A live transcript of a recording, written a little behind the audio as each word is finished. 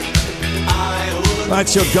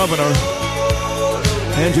That's your governor,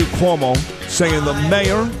 Andrew Cuomo, saying the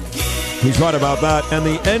mayor, he's right about that, and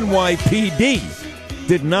the NYPD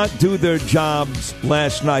did not do their jobs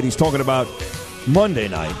last night. He's talking about Monday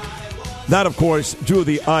night. That, of course, drew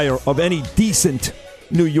the ire of any decent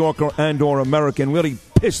New Yorker and or American. Really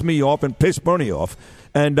pissed me off and pissed Bernie off.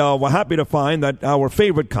 And we're happy to find that our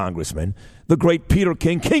favorite congressman, the great Peter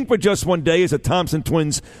King for just one day, as the Thompson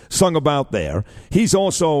twins sung about there. He's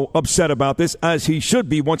also upset about this, as he should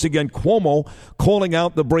be. Once again, Cuomo calling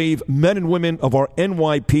out the brave men and women of our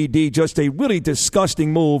NYPD. Just a really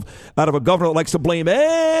disgusting move out of a governor that likes to blame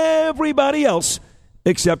everybody else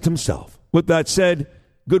except himself. With that said,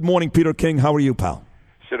 good morning, Peter King. How are you, pal?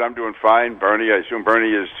 Sid, I'm doing fine. Bernie, I assume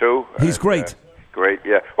Bernie is too. He's great. Great,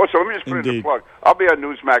 yeah. Oh, so let me just put in a plug. I'll be on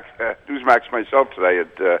Newsmax myself today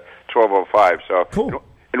at 12:05. So cool.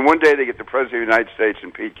 In one day, they get the President of the United States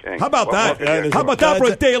and Pete King. How about that? How about that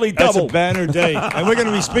for a daily double? That's a banner day. And we're going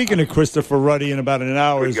to be speaking to Christopher Ruddy in about an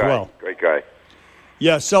hour as well. Great guy.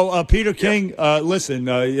 Yeah, so Peter King,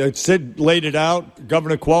 listen, Sid laid it out.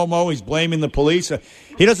 Governor Cuomo, he's blaming the police.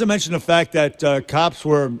 He doesn't mention the fact that cops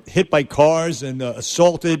were hit by cars and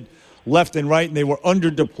assaulted left and right, and they were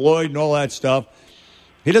under-deployed and all that stuff.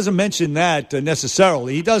 He doesn't mention that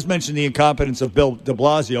necessarily. He does mention the incompetence of Bill de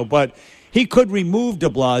Blasio, but he could remove de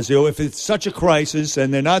Blasio if it's such a crisis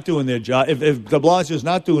and they're not doing their job. If de Blasio's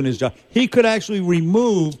not doing his job, he could actually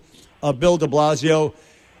remove Bill de Blasio,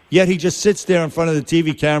 yet he just sits there in front of the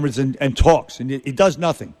TV cameras and talks, and he does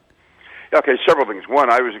nothing. Okay, several things.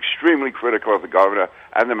 One, I was extremely critical of the governor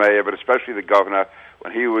and the mayor, but especially the governor,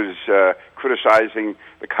 when he was criticizing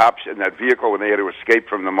the cops in that vehicle when they had to escape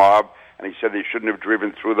from the mob. And he said they shouldn't have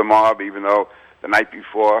driven through the mob, even though the night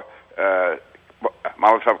before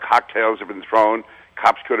Molotov cocktails have been thrown,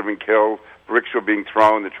 cops could have been killed, bricks were being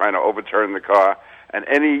thrown, they're trying to overturn the car, and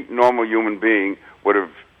any normal human being would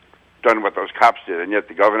have done what those cops did, and yet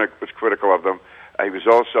the governor was critical of them. He was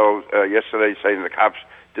also yesterday saying the cops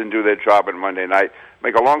didn't do their job on Monday night.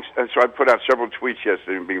 And so I put out several tweets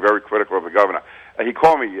yesterday being very critical of the governor. He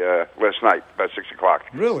called me last night about 6 o'clock.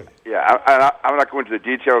 Really? Yeah, I'm not going into the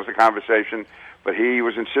details of the conversation, but he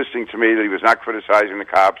was insisting to me that he was not criticizing the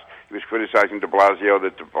cops. He was criticizing de Blasio,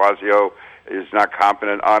 that de Blasio is not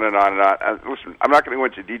competent, on and on and on. And listen, I'm not going to go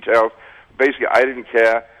into details. Basically, I didn't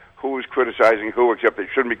care who was criticizing who, except they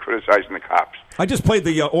shouldn't be criticizing the cops. I just played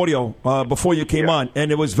the audio before you came on,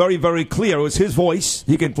 and it was very, very clear. It was his voice.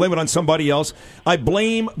 He can blame it on somebody else. I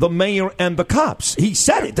blame the mayor and the cops. He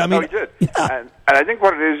said it. I mean, he did. Yeah. And I think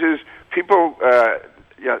what it is people, they're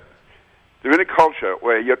in a culture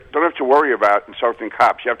where you don't have to worry about insulting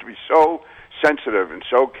cops. You have to be so sensitive and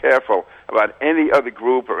so careful about any other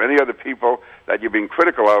group or any other people that you're being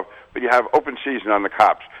critical of, but you have open season on the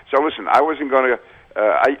cops. So listen, I wasn't going to...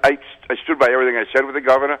 I stood by everything I said with the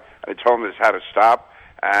governor. I told him this had to stop,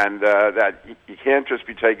 and that you can't just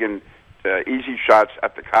be taking easy shots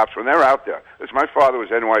at the cops when they're out there. My father was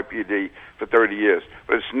NYPD for 30 years,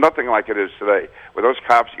 but it's nothing like it is today. With those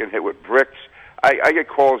cops, you get hit with bricks. I get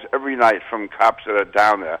calls every night from cops that are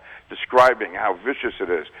down there describing how vicious it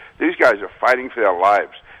is. These guys are fighting for their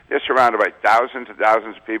lives. They're surrounded by thousands and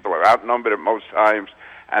thousands of people, are outnumbered at most times,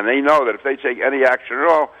 and they know that if they take any action at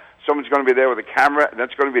all, someone's going to be there with a camera, and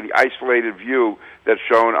that's going to be the isolated view that's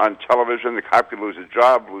shown on television. The cop could lose his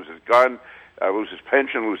job, lose his gun, lose his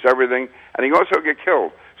pension, lose everything, and he can also get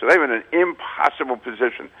killed. So they're in an impossible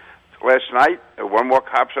position. Last night, there were one more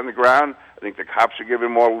cops on the ground. I think the cops are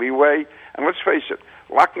given more leeway. And let's face it,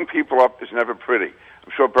 locking people up is never pretty.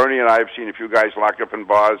 I'm sure Bernie and I have seen a few guys locked up in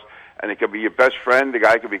bars, and it could be your best friend. The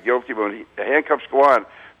guy could be guilty, but when the handcuffs go on,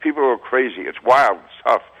 people are crazy. It's wild. It's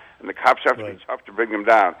tough. And the cops have to be tough to bring them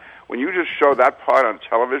down. When you just show that part on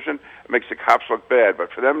television, it makes the cops look bad.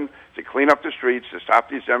 But for them to clean up the streets, to stop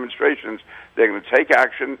these demonstrations, they're going to take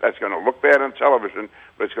action that's going to look bad on television,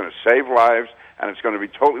 but it's going to save lives, and it's going to be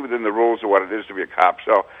totally within the rules of what it is to be a cop.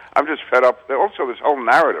 So I'm just fed up. Also, this whole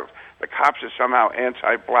narrative, the cops are somehow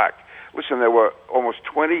anti-black. Listen, there were almost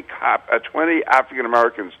 20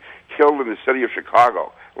 African-Americans killed in the city of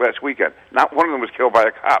Chicago last weekend. Not one of them was killed by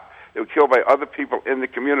a cop. They were killed by other people in the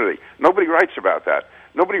community. Nobody writes about that.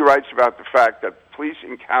 Nobody writes about the fact that police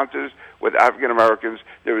encounters with African Americans,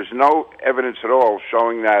 there is no evidence at all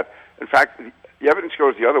showing that. In fact, the evidence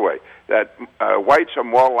goes the other way, that whites are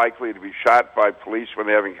more likely to be shot by police when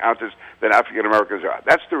they have encounters than African Americans are.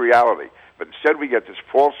 That's the reality. But instead we get this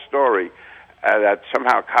false story that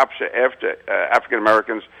somehow cops are after African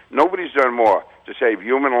Americans. Nobody's done more to save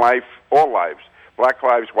human life, all lives, black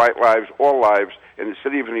lives, white lives, all lives, in the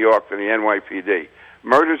city of New York than the NYPD.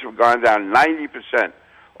 Murders have gone down 90%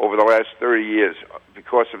 over the last 30 years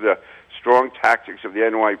because of the strong tactics of the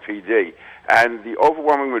NYPD, and the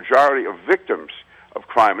overwhelming majority of victims of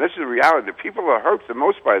crime. And this is the reality. The people who are hurt the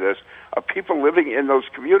most by this are people living in those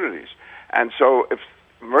communities. And so if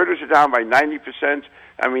murders are down by 90%,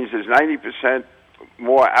 that means there's 90%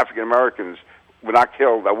 more African Americans were not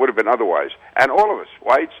killed that would have been otherwise. And all of us,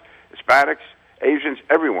 whites, Hispanics, Asians,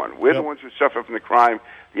 everyone, we're the ones who suffer from the crime.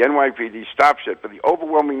 The NYPD stops it, but the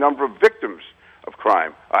overwhelming number of victims of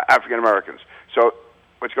crime are African Americans. So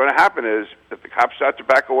what's going to happen is if the cops start to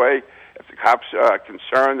back away, if the cops are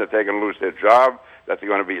concerned that they're going to lose their job, that they're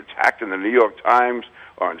going to be attacked in the New York Times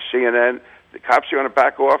or on CNN, the cops are going to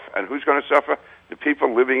back off, and who's going to suffer? The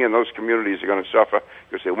people living in those communities are going to suffer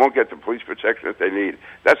because they won't get the police protection that they need.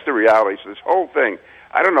 That's the reality. So this whole thing,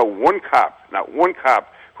 I don't know not one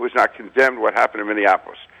cop who has not condemned what happened in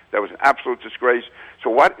Minneapolis. That was an absolute disgrace. So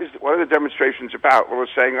what are the demonstrations about? Well,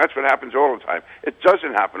 they're saying that's what happens all the time. It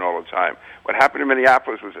doesn't happen all the time. What happened in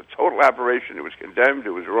Minneapolis was a total aberration. It was condemned.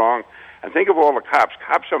 It was wrong. And think of all the cops.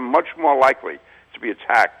 Cops are much more likely to be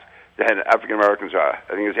attacked than African Americans are.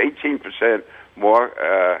 I think it's 18% more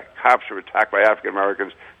cops are attacked by African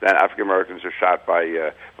Americans than African Americans are shot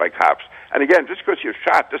by cops. And again, just because you're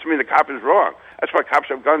shot doesn't mean the cop is wrong. That's what cops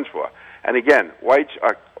have guns for. And again, whites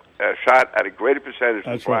are shot at a greater percentage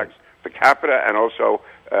than blacks per capita and also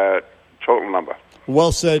total number.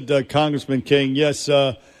 Well said, Congressman King. Yes.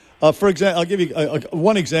 For example, I'll give you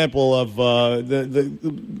one example of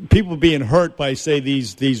the people being hurt by, say,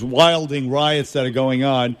 these wilding riots that are going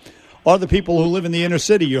on. Are the people who live in the inner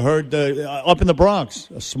city. You heard up in the Bronx,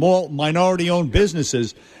 small minority-owned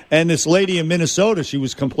businesses. And this lady in Minnesota, she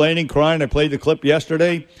was complaining, crying. I played the clip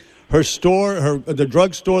yesterday. Her store, the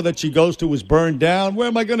drugstore that she goes to was burned down. Where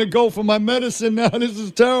am I going to go for my medicine now? This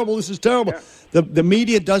is terrible. This is terrible. Yeah. The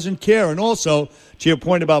media doesn't care. And also, to your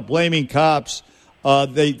point about blaming cops, Bill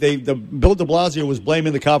de Blasio was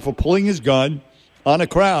blaming the cop for pulling his gun on a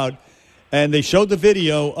crowd. And they showed the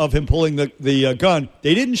video of him pulling the gun.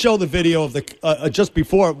 They didn't show the video of the just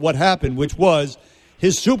before what happened, which was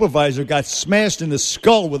his supervisor got smashed in the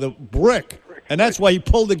skull with a brick. And that's why he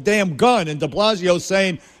pulled the damn gun. And de Blasio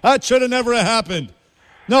saying, that should have never happened.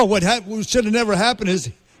 No, what should have never happened is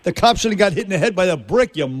the cop should have got hit in the head by the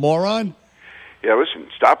brick, you moron. Yeah, listen,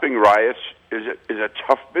 stopping riots is a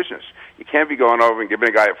tough business. You can't be going over and giving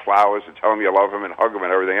a guy flowers and telling him you love him and hug him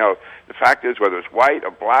and everything else. The fact is, whether it's white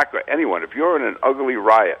or black or anyone, if you're in an ugly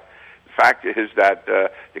riot, the fact is that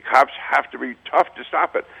the cops have to be tough to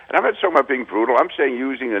stop it. And I'm not talking about being brutal. I'm saying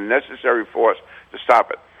using the necessary force to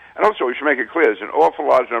stop it. And also, we should make it clear, there's an awful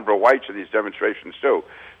large number of whites in these demonstrations, too.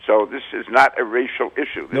 So this is not a racial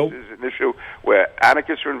issue. This is an issue where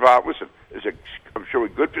anarchists are involved. Listen, there's I'm sure a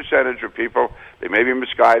good percentage of people, they may be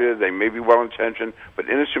misguided, they may be well-intentioned, but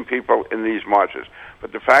innocent people in these marches.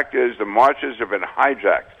 But the fact is the marches have been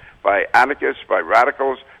hijacked by anarchists, by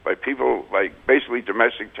radicals, by people like basically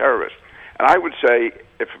domestic terrorists. And I would say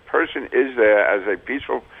if a person is there as a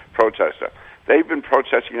peaceful protester, they've been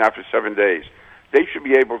protesting now for 7 days. They should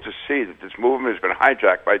be able to see that this movement has been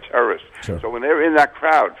hijacked by terrorists. Sure. So when they're in that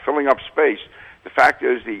crowd filling up space, the fact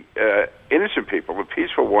is the innocent people, the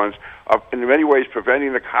peaceful ones, are in many ways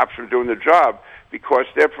preventing the cops from doing the job because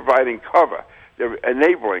they're providing cover. They're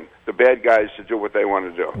enabling the bad guys to do what they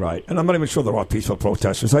want to do. Right. And I'm not even sure there are peaceful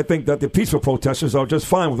protesters. I think that the peaceful protesters are just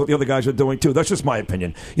fine with what the other guys are doing, too. That's just my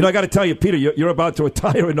opinion. You know, I got to tell you, Peter, you're about to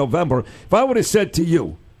retire in November. If I would have said to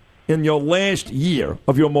you, in your last year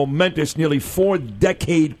of your momentous, nearly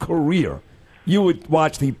 4-decade career, you would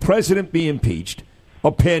watch the president be impeached,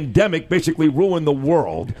 a pandemic basically ruin the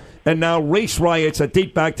world, and now race riots that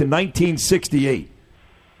date back to 1968.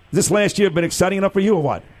 This last year been exciting enough for you or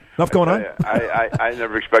what? Enough going on? I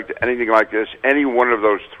never expected anything like this. Any one of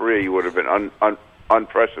those three would have been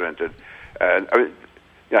unprecedented. And I mean,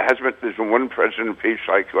 there's been one president impeached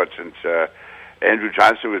since Andrew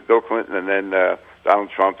Johnson with Bill Clinton and then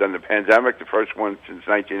Donald Trump, then the pandemic, the first one since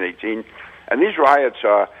 1918. And these riots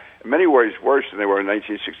are in many ways worse than they were in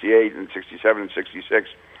 1968 and 67 and 66,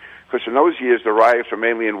 because in those years the riots were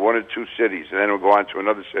mainly in one or two cities, and then it would go on to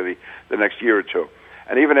another city the next year or two.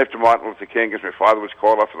 And even after Martin Luther King, as my father was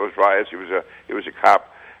called up for those riots, he was a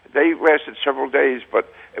cop. They lasted several days,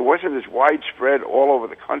 but it wasn't as widespread all over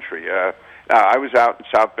the country. Now, I was out in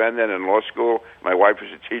South Bend then in law school. My wife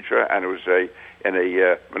was a teacher, and it was in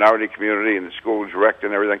a minority community, and the school was wrecked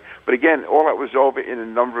and everything. But again, all that was over in a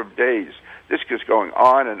number of days. This is going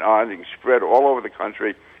on and on, being spread all over the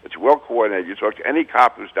country. It's well coordinated. You talk to any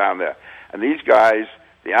cop who's down there. And these guys,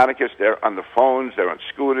 the anarchists, they're on the phones, they're on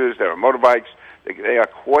scooters, they're on motorbikes, They are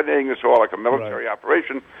coordinating this all like a military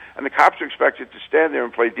operation, and the cops are expected to stand there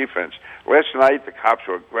and play defense. Last night, the cops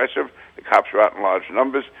were aggressive. The cops were out in large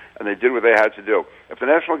numbers, and they did what they had to do. If the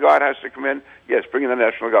National Guard has to come in, yes, bring in the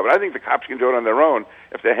National Guard. But I think the cops can do it on their own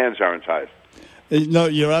if their hands aren't tied. No,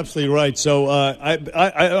 you're absolutely right. So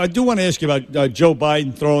I do want to ask you about Joe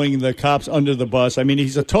Biden throwing the cops under the bus. I mean,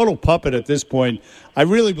 he's a total puppet at this point. I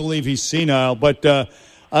really believe he's senile. But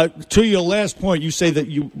to your last point, you say that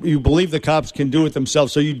you believe the cops can do it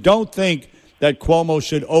themselves. So you don't think that Cuomo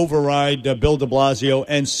should override Bill de Blasio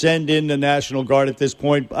and send in the National Guard at this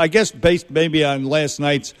point? I guess based maybe on last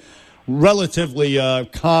night's relatively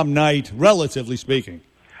calm night, relatively speaking.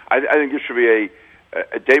 I think it should be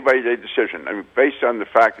a day-by-day decision. I mean, based on the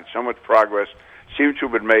fact that so much progress seemed to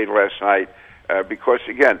have been made last night, because,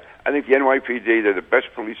 again, I think the NYPD, they're the best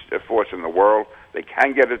police force in the world. They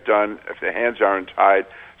can get it done if their hands aren't tied.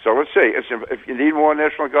 So let's see, if you need more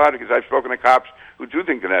National Guard, because I've spoken to cops who do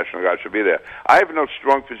think the National Guard should be there. I have no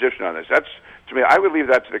strong position on this. To me, I would leave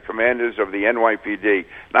that to the commanders of the NYPD,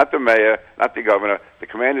 not the mayor, not the governor, the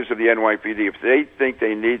commanders of the NYPD. If they think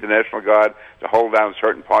they need the National Guard to hold down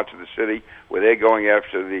certain parts of the city where they're going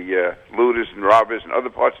after the looters and robbers and other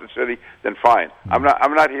parts of the city, then fine. I'm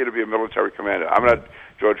not here to be a military commander. I'm not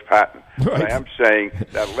George Patton. Right. But I am saying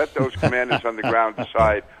that let those commanders on the ground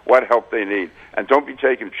decide what help they need. And don't be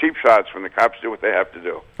taking cheap shots when the cops do what they have to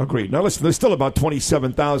do. Agreed. Now, listen, there's still about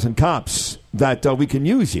 27,000 cops that we can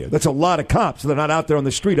use here. That's a lot of cops. They're not out there on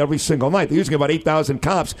the street every single night. They're using about 8,000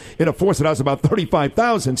 cops in a force that has about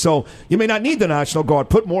 35,000. So you may not need the National Guard.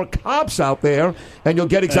 Put more cops out there, and you'll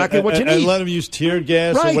get exactly what you need. And let them use tear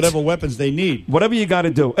gas or whatever weapons they need. Whatever you got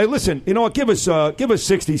to do. Hey, listen, you know what? Give us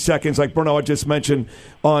 60 seconds, like Bernard just mentioned,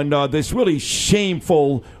 on this really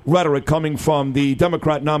shameful rhetoric coming from the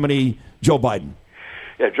Democrat nominee, Joe Biden.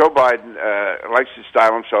 Yeah, Joe Biden likes to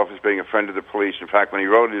style himself as being a friend of the police. In fact, when he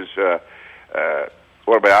wrote his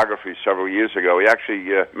autobiography several years ago, he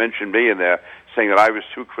actually mentioned me in there, saying that I was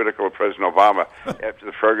too critical of President Obama after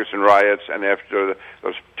the Ferguson riots and after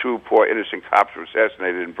those two poor innocent cops were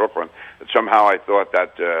assassinated in Brooklyn. That somehow I thought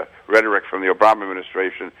that rhetoric from the Obama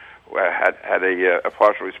administration had a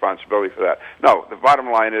partial responsibility for that. No, the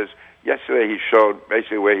bottom line is, yesterday he showed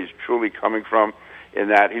basically where he's truly coming from, in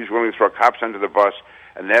that he's willing to throw cops under the bus,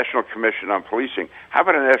 a national commission on policing. How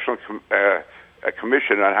about a national a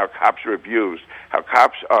commission on how cops are abused, how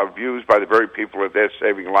cops are abused by the very people that they're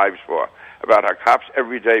saving lives for, about how cops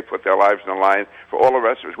every day put their lives on the line for all the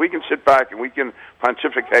rest of us. We can sit back and we can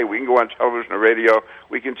pontificate, we can go on television or radio,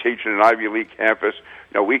 we can teach in an Ivy League campus,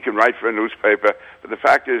 we can write for a newspaper, but the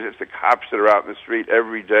fact is it's the cops that are out in the street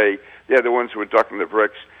every day. They're the ones who are ducking the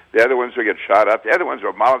bricks. They're the ones who get shot at. They're the ones who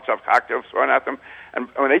have Molotov cocktails thrown at them. And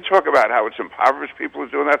when they talk about how it's impoverished people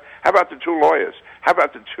who's doing that, how about the two lawyers? How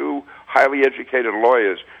about the two highly educated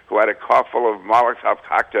lawyers who had a car full of Molotov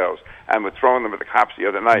cocktails and were throwing them at the cops the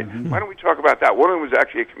other night? Mm-hmm. Why don't we talk about that? One of them was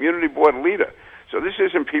actually a community board leader. So this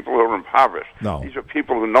isn't people who are impoverished. No. These are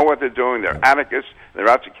people who know what they're doing. They're anarchists. They're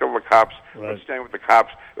out to kill the cops. Right. Let's stand with the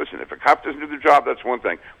cops. Listen, if a cop doesn't do the job, that's one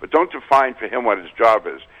thing. But don't define for him what his job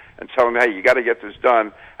is and tell him, hey, you got to get this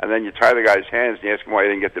done, and then you tie the guy's hands and you ask him why he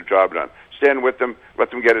didn't get the job done. Stand with them,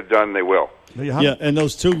 let them get it done, they will. Yeah, and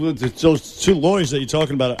those two lawyers that you're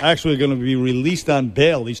talking about are actually going to be released on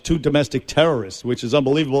bail, these two domestic terrorists, which is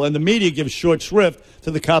unbelievable. And the media gives short shrift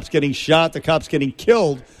to the cops getting shot, the cops getting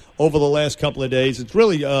killed over the last couple of days. It's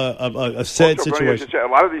really a sad also, situation. Bernie,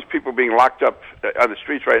 a lot of these people being locked up on the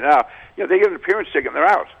streets right now, they get an appearance ticket and they're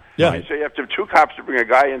out. Yeah. Right? So you have to have two cops to bring a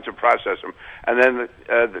guy in to process him, and then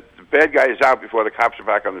the bad guy is out before the cops are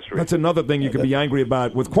back on the street. That's another thing you can be angry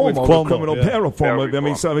about with Cuomo, the criminal bail reform. I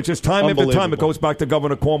mean, so it's just time after time it goes back to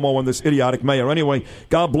Governor Cuomo and this idiotic mayor. Anyway,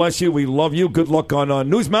 God bless you. We love you. Good luck on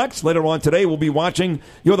Newsmax. Later on today, we'll be watching.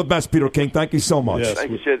 You're the best, Peter King. Thank you so much. Yes.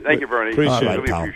 Thank you, Sid. Thank you, Bernie. Appreciate it.